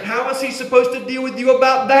malice? How is He supposed to deal with you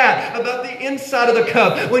about that, about the inside of the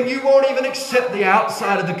cup, when you won't even accept the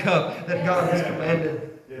outside of the cup that God has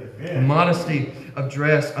commanded? Modesty of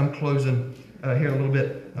dress. I'm closing here in a little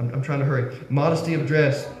bit. I'm trying to hurry. Modesty of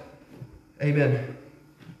dress. Amen.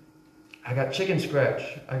 I got chicken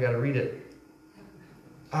scratch. I got to read it.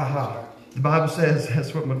 Aha. The Bible says,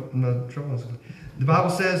 that's what my trouble is. The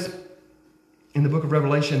Bible says in the book of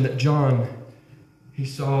Revelation that John, he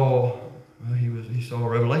saw a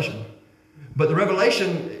revelation. But the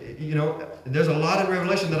revelation, there's a lot in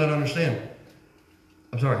Revelation that I don't understand.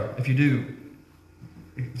 I'm sorry. If you do,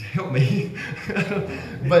 help me.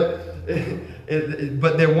 but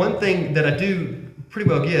there's one thing that I do pretty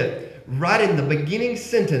well get. Right in the beginning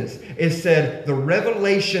sentence, it said the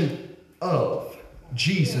revelation of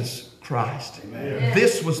Jesus Christ. Amen.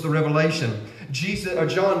 This was the revelation.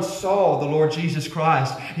 John saw the Lord Jesus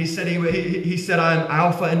Christ. He said, he said, I am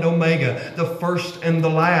Alpha and Omega, the first and the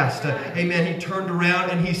last. Amen. He turned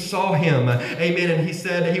around and he saw Him. Amen. And he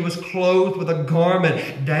said he was clothed with a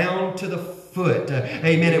garment down to the foot.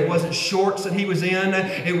 Amen. It wasn't shorts that He was in.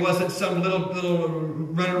 It wasn't some little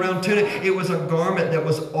run around tunic. It was a garment that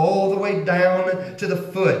was all the way down to the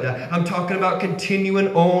foot. I'm talking about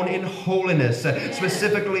continuing on in holiness.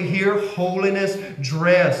 Specifically here, holiness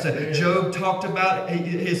dress. Job talked about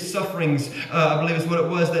his sufferings. I believe is what it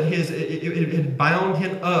was, that it had bound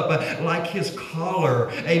him up like his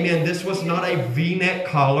collar. Amen. This was not a V-neck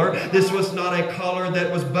collar. This was not a collar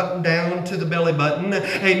that was buttoned down to the belly button.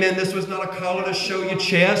 Amen. This was not a collar to show your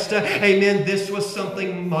chest. Amen. This was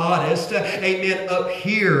something modest. Amen. Up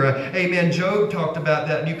here. Amen. Job talked about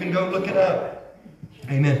that. You can go look it up.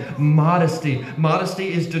 Amen. Modesty.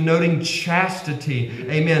 Modesty is denoting chastity.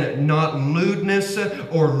 Amen. Not lewdness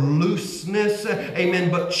or looseness. Amen.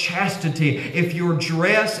 But chastity. If your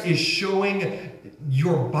dress is showing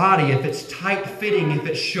your body, if it's tight fitting, if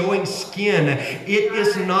it's showing skin, it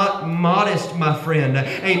is not modest, my friend.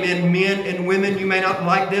 Amen. Men and women, you may not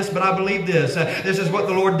like this, but I believe this. This is what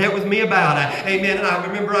the Lord dealt with me about. Amen. And I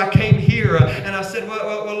remember I came here and I said,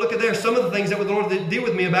 well, look at there. Some of the things that the Lord did deal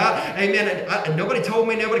with me about. Amen. And nobody told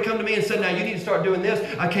me, nobody come to me and said, now you need to start doing this.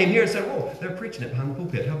 I came here and said, whoa, they're preaching it behind the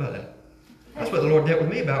pulpit. How about that? That's what the Lord dealt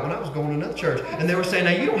with me about when I was going to another church. And they were saying,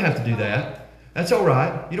 now you don't have to do that. That's all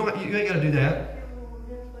right. You ain't got to do that.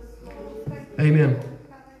 Amen.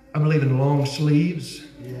 I believe in long sleeves.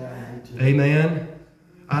 Amen.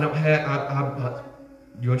 I don't have.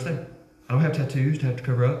 You understand? I don't have tattoos to have to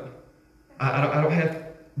cover up. I don't have.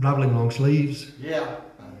 But I believe in long sleeves. Yeah.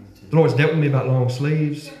 The Lord's dealt with me about long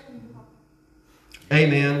sleeves.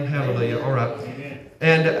 Amen. Hallelujah. All right.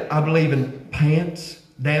 And I believe in pants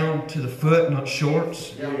down to the foot, not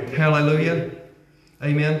shorts. Hallelujah.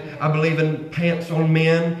 Amen. I believe in pants on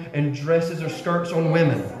men and dresses or skirts on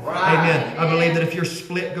women. Amen. I believe that if your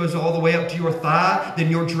split goes all the way up to your thigh, then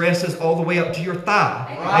your dress is all the way up to your thigh.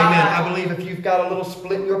 Amen. I believe if you've got a little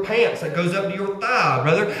split in your pants that goes up to your thigh,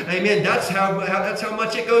 brother. Amen. That's how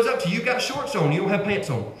much it goes up to. You got shorts on. You don't have pants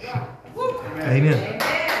on. Amen.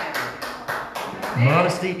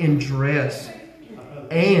 Modesty in dress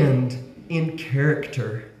and in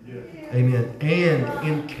character. Amen. And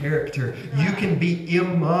in character. You can be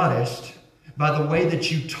immodest by the way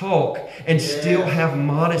that you talk and still have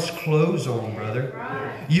modest clothes on, brother.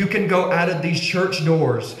 You can go out of these church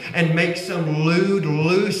doors and make some lewd,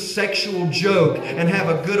 loose sexual joke and have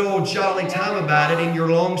a good old jolly time about it in your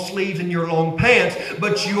long sleeves and your long pants,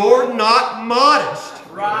 but you're not modest.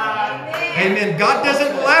 Amen. God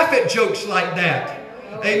doesn't laugh at jokes like that.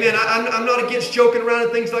 Amen. I'm not against joking around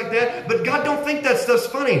and things like that, but God don't think that stuff's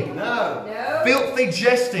funny. No. Filthy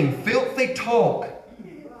jesting, filthy talk.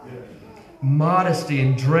 Modesty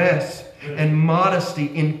in dress and modesty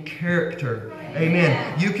in character.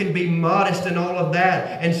 Amen. You can be modest in all of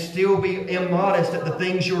that and still be immodest at the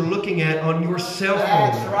things you're looking at on your cell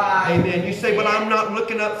phone. That's right. Amen. You say, but I'm not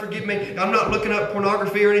looking up, forgive me, I'm not looking up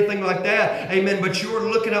pornography or anything like that. Amen. But you're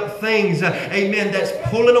looking up things, amen, that's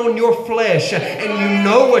pulling on your flesh. And you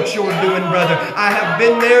know what you're doing, brother. I have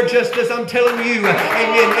been there just as I'm telling you.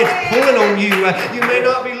 Amen. It's pulling on you. You may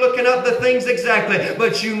not be looking up the things exactly,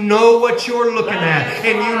 but you know what you're looking at.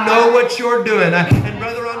 And you know what you're doing. And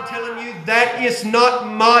brother, I'm telling you, that is not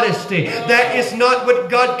modesty. That is not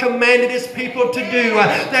what God commanded His people to do.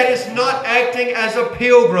 That is not acting as a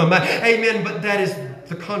pilgrim. Amen. But that is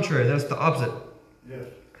the contrary. That's the opposite. Yes.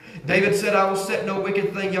 David said, I will set no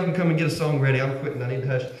wicked thing. Y'all can come and get a song ready. I'm quitting. I need to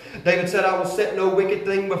hush. David said, I will set no wicked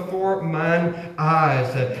thing before mine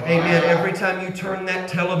eyes. Amen. Every time you turn that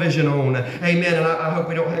television on. Amen. And I hope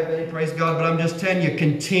we don't have any, praise God, but I'm just telling you,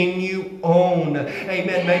 continue on.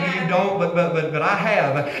 Amen. Maybe you don't, but I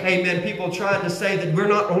have. Amen. People trying to say that we're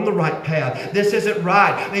not on the right path. This isn't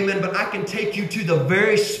right. Amen. But I can take you to the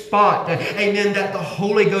very spot. Amen. That the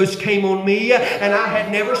Holy Ghost came on me and I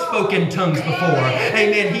had never spoken tongues before.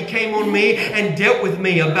 Amen. He came on me and dealt with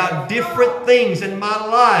me about different things in my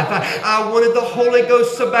life. I wanted the Holy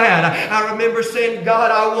Ghost so bad. I remember saying,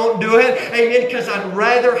 God, I won't do it. Amen. Because I'd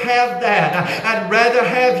rather have that. I'd rather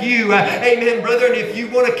have you. Amen, brother. And if you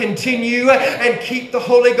want to continue and keep the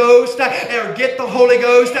Holy Ghost or get the Holy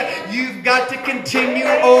Ghost, you've got to continue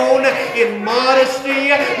on in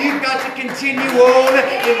modesty. You've got to continue on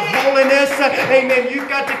in holiness. Amen. You've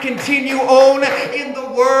got to continue on in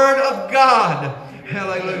the Word of God.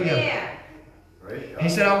 Hallelujah. He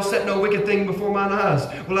said, I will set no wicked thing before mine eyes.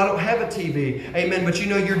 Well, I don't have a TV. Amen. But you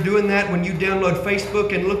know you're doing that when you download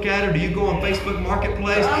Facebook and look at it, or you go on Facebook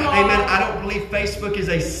Marketplace. Amen. I don't believe Facebook is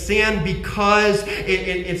a sin because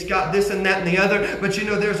it's got this and that and the other. But you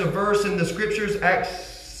know there's a verse in the Scriptures, Acts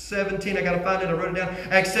 17, I got to find it, I wrote it down.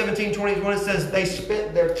 Acts 17:21, it says, they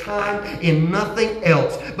spent their time in nothing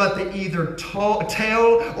else but to either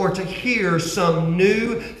tell or to hear some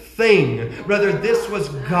new thing. Brother, this was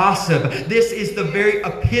gossip. This is the very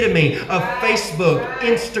epitome of Facebook,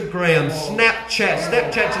 Instagram, Snapchat.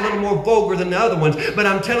 Snapchat's a little more vulgar than the other ones, but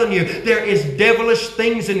I'm telling you, there is devilish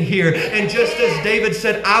things in here. And just as David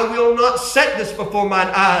said, I will not set this before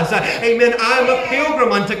mine eyes. Amen. I am a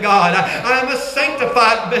pilgrim unto God. I am a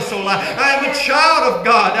sanctified vessel. I am a child of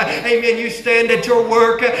God. Amen. You stand at your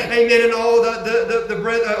work. Amen. And all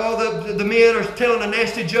the men are telling a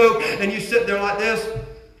nasty joke, and you sit there like this.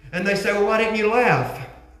 And they say, well, why didn't you laugh?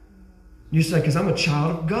 You say, because I'm a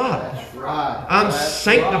child of God. That's right. I'm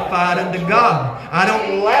sanctified unto God. I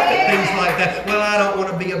don't laugh at things like that. Well, I don't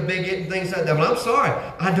want to be a bigot and things like that. Well, I'm sorry.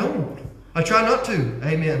 I don't. I try not to.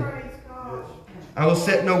 Amen. I will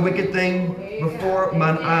set no wicked thing before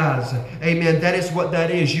mine eyes. Amen. That is what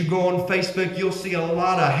that is. You go on Facebook, you'll see a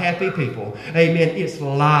lot of happy people. Amen. It's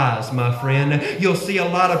lies, my friend. You'll see a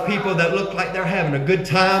lot of people that look like they're having a good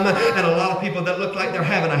time, and a lot of people that look like they're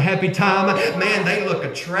having a happy time. Man, they look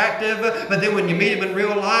attractive, but then when you meet them in real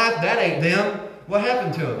life, that ain't them. What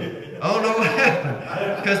happened to them? I don't know what happened.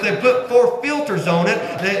 Because they put 4 filters on it.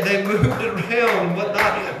 They moved it around and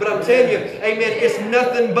whatnot. But I'm telling you, amen, it's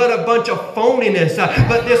nothing but a bunch of phoniness.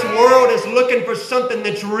 But this world is looking for something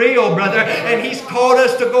that's real, brother. And He's called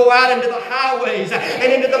us to go out into the highways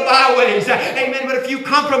and into the byways. Amen. But if you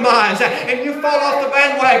compromise and you fall off the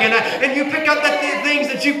bandwagon and you pick up the things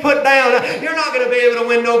that you put down, you're not going to be able to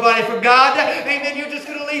win nobody for God. Amen. You're just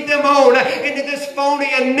going to lead them on into this phony,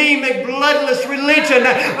 anemic, bloodless religion.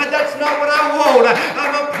 But that's not what I want.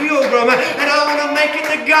 I'm a pilgrim and I want to make it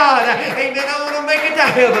to God. Amen. I want to make it to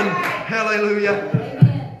heaven.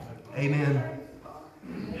 Hallelujah. Amen.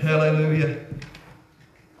 Hallelujah.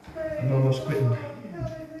 I'm almost quitting.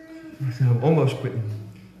 I'm almost quitting.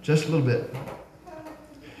 Just a little bit.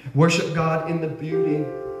 Worship God in the beauty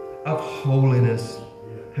of holiness.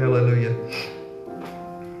 Hallelujah.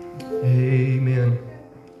 Amen.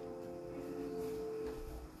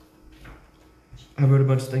 I wrote a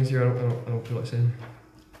bunch of things here I don't feel like saying.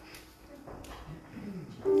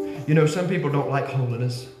 You know, some people don't like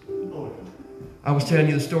holiness. I was telling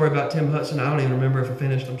you the story about Tim Hudson. I don't even remember if I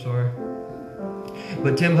finished. I'm sorry.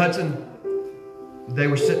 But Tim Hudson, they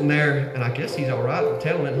were sitting there, and I guess he's all right. I'm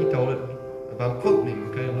telling it. He told it. If I'm quoting him,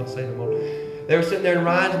 okay? I'm not saying I'm on. They were sitting there in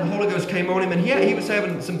Ryan's, and the Holy Ghost came on him, and he was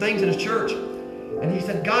having some things in his church. And he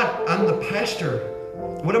said, God, I'm the pastor.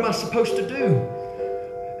 What am I supposed to do?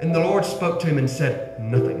 And the Lord spoke to him and said,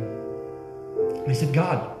 nothing. And he said,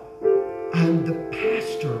 God, I'm the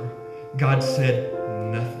pastor. God said,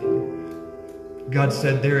 nothing. God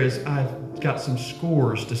said, I've got some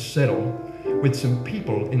scores to settle with some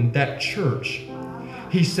people in that church.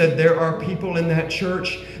 He said, there are people in that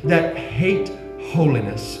church that hate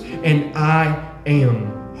holiness, and I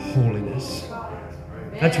am holiness.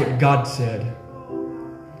 That's what God said.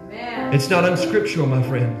 It's not unscriptural, my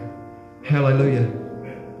friend. Hallelujah.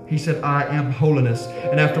 He said, I am holiness.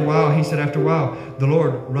 And after a while, the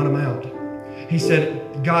Lord run them out. He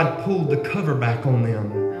said, God pulled the cover back on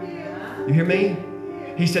them. You hear me?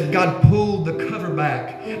 He said, God pulled the cover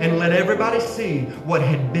back and let everybody see what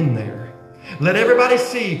had been there. Let everybody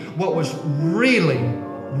see what was really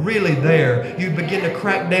there. You'd begin to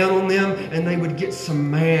crack down on them, and they would get so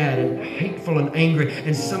mad and hateful and angry,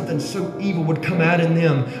 and something so evil would come out in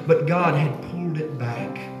them. But God had pulled it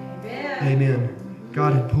back. Amen.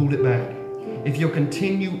 God had pulled it back. If you'll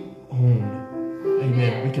continue on,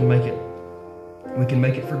 amen, we can make it. We can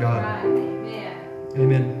make it for God.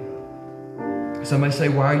 Amen. Somebody say,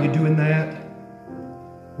 why are you doing that?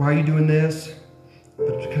 Why are you doing this?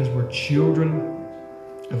 But it's because we're children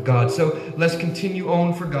of God. So let's continue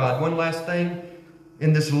on for God. One last thing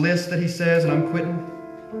in this list that he says, and I'm quitting.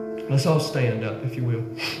 Let's all stand up, if you will.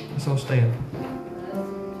 Let's all stand.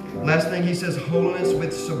 Last thing he says, holiness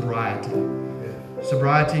with sobriety.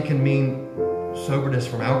 Sobriety can mean soberness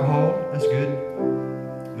from alcohol. That's good.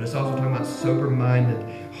 But it's also talking about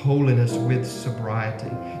sober-minded holiness with sobriety.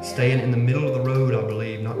 Staying in the middle of the road, I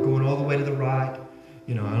believe. Not going all the way to the right.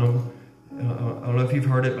 You know, I don't know if you've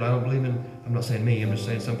heard it, but I don't believe in, I'm not saying me, I'm just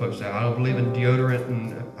saying some folks say, I don't believe in deodorant,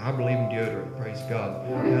 and I believe in deodorant. Praise God.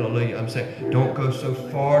 Hallelujah. I'm saying, don't go so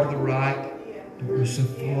far to the right. Don't go so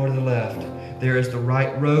far to the left. There is the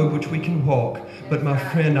right road which we can walk. But my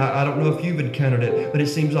friend, I don't know if you've encountered it, but it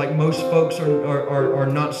seems like most folks are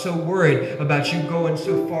not so worried about you going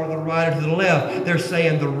so far to the right or to the left. They're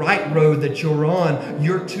saying the right road that you're on,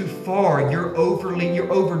 you're too far. You're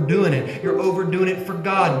overdoing it. You're overdoing it for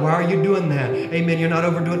God. Why are you doing that? Amen. You're not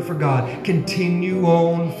overdoing it for God. Continue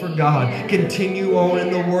on for God. Continue on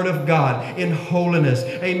in the Word of God, in holiness.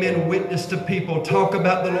 Amen. Witness to people. Talk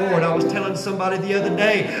about the Lord. I was telling somebody the other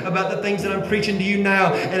day about the things that I'm preaching to you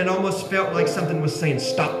now, and it almost felt like something was saying,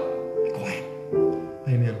 stop, be quiet.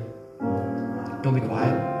 Amen. Don't be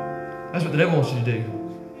quiet. That's what the devil wants you to do.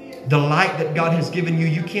 The light that God has given you,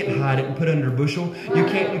 you can't hide it and put it under a bushel. You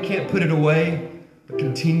can't put it away, but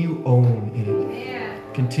continue on in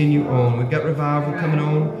it. Continue on. We've got revival coming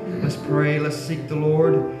on. Let's pray. Let's seek the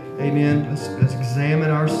Lord. Amen. Let's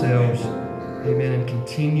examine ourselves. Amen. And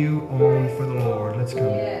continue on for the Lord. Let's come.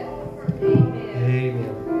 Amen.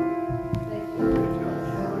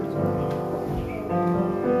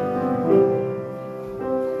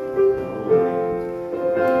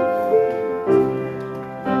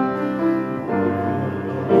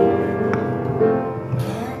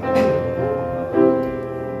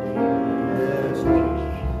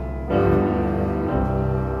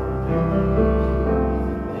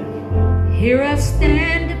 Here I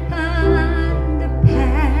stand upon the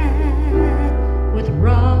path with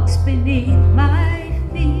rocks beneath my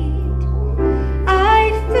feet.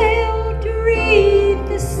 I fail to read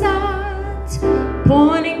the signs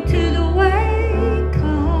pointing to the way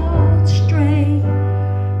called straight.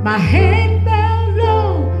 My head bowed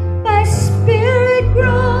low, my spirit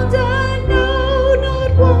groans. I know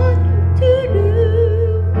not what to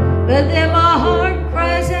do, but then my heart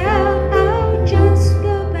cries out, I'll just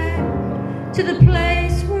go back to the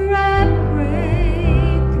place where I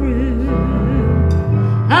prayed through.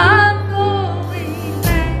 I'm going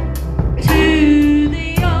back to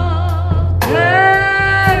the altar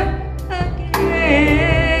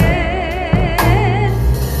again,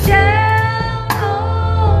 down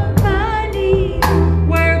on my knees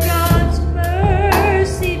where God's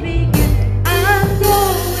mercy began. I'm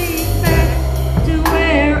going back to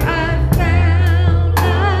where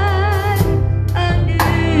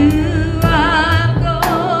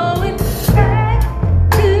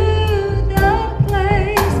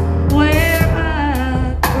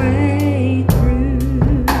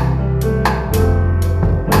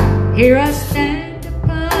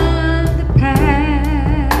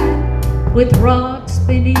with rocks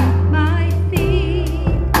beneath my feet.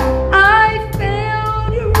 I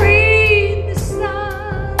failed to read the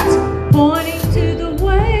signs pointing to the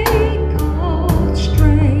way called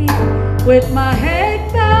straight. With my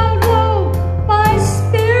head bowed low, my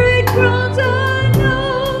spirit groans, I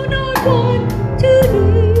know not what to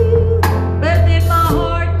do. But then my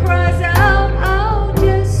heart cries out, I'll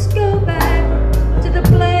just go back to the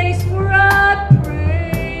place where I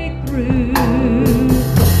prayed through.